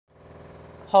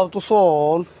How to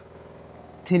solve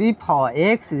 3 power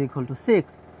x is equal to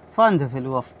 6. Find the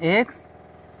value of x.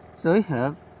 So we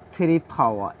have 3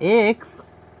 power x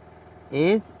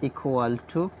is equal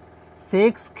to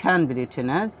 6 can be written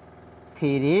as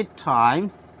 3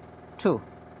 times 2.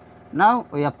 Now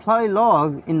we apply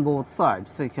log in both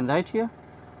sides. So you can write here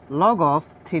log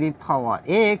of 3 power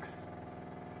x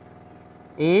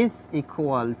is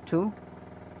equal to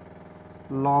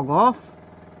log of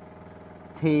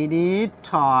 3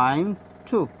 times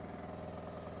 2.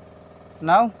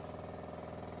 Now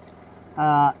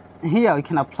here we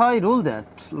can apply rule that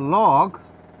log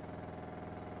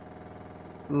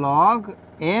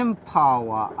m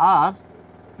power r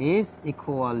is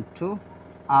equal to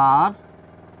r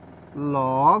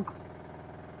log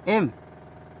m.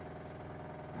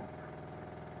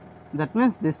 That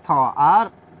means this power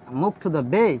r move to the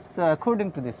base. So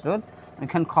according to this rule, we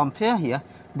can compare here.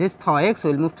 This power x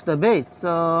will move to the base.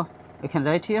 So we can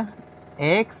write here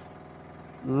x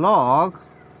log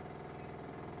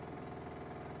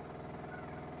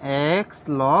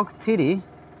 3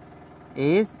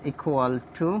 is equal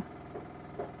to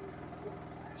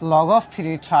log of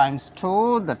 3 times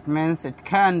 2. That means it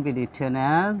can be written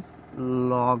as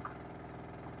log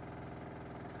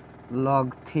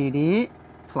 3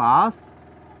 plus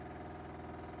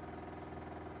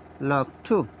log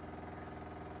 2.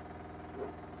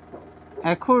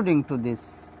 According to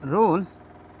this rule,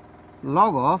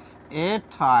 log of a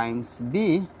times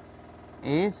b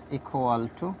is equal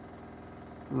to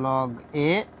log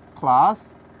a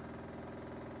plus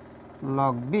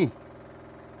log b.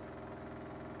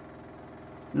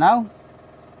 Now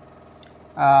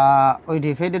we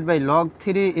divided by log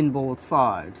 3 in both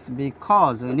sides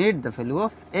because we need the value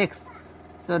of x.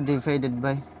 So divided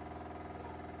by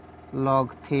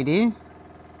log 3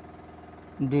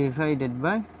 divided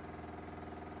by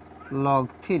log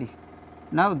 3.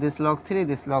 Now this log 3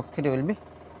 will be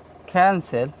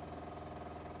cancelled.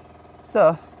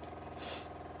 So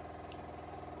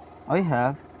we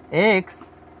have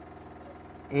x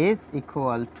is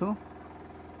equal to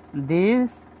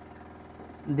this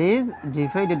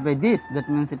divided by this. That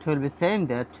means it will be same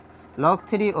that log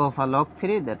 3 over log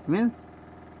 3, that means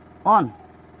 1,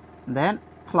 then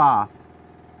plus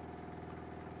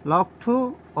log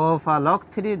 2 over log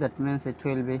 3, that means it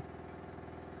will be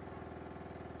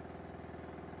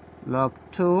log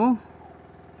 2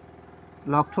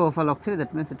 over log 3,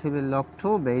 that means it will be log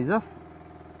 2 base of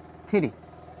 3.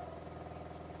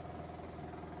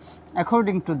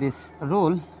 According to this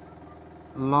rule,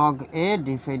 log a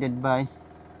divided by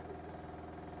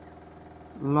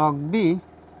log b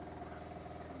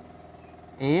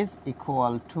is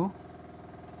equal to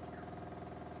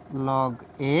log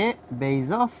a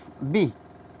base of b.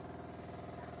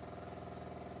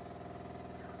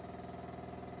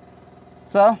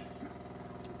 So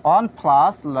 1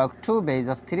 plus log 2 base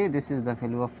of 3, this is the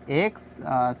value of x.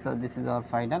 So this is our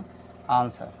final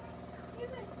answer.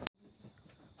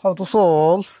 How to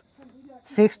solve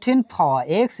 16 power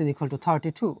x is equal to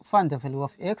 32. Find the value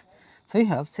of x. So you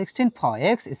have 16 power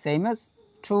x is same as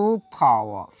 2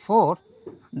 power 4,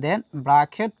 then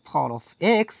bracket power of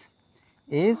x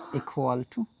is equal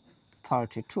to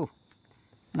 32.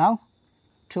 Now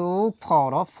 2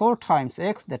 power of 4 times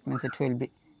x, that means it will be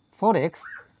 4x,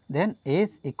 then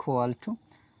is equal to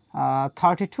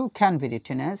 32 can be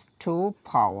written as 2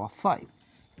 power 5.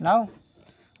 Now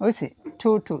we see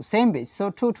 2 same base, so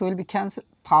 2 will be cancelled,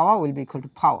 power will be equal to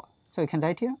power. So you can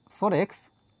write here 4x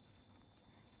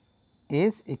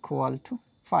is equal to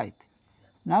 5.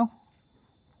 Now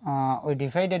we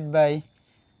divided by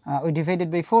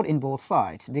 4 in both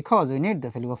sides because we need the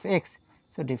value of x.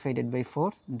 So divided by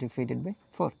 4 divided by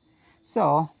 4.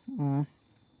 So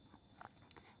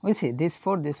we see this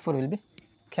 4 will be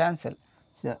cancelled.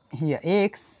 So here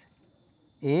x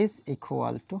is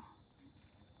equal to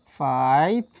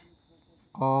 5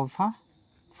 over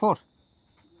 4.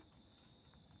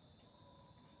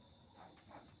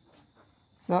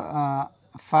 So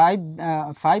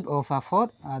 5 over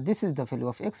 4, this is the value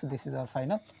of x. So this is our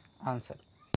final answer.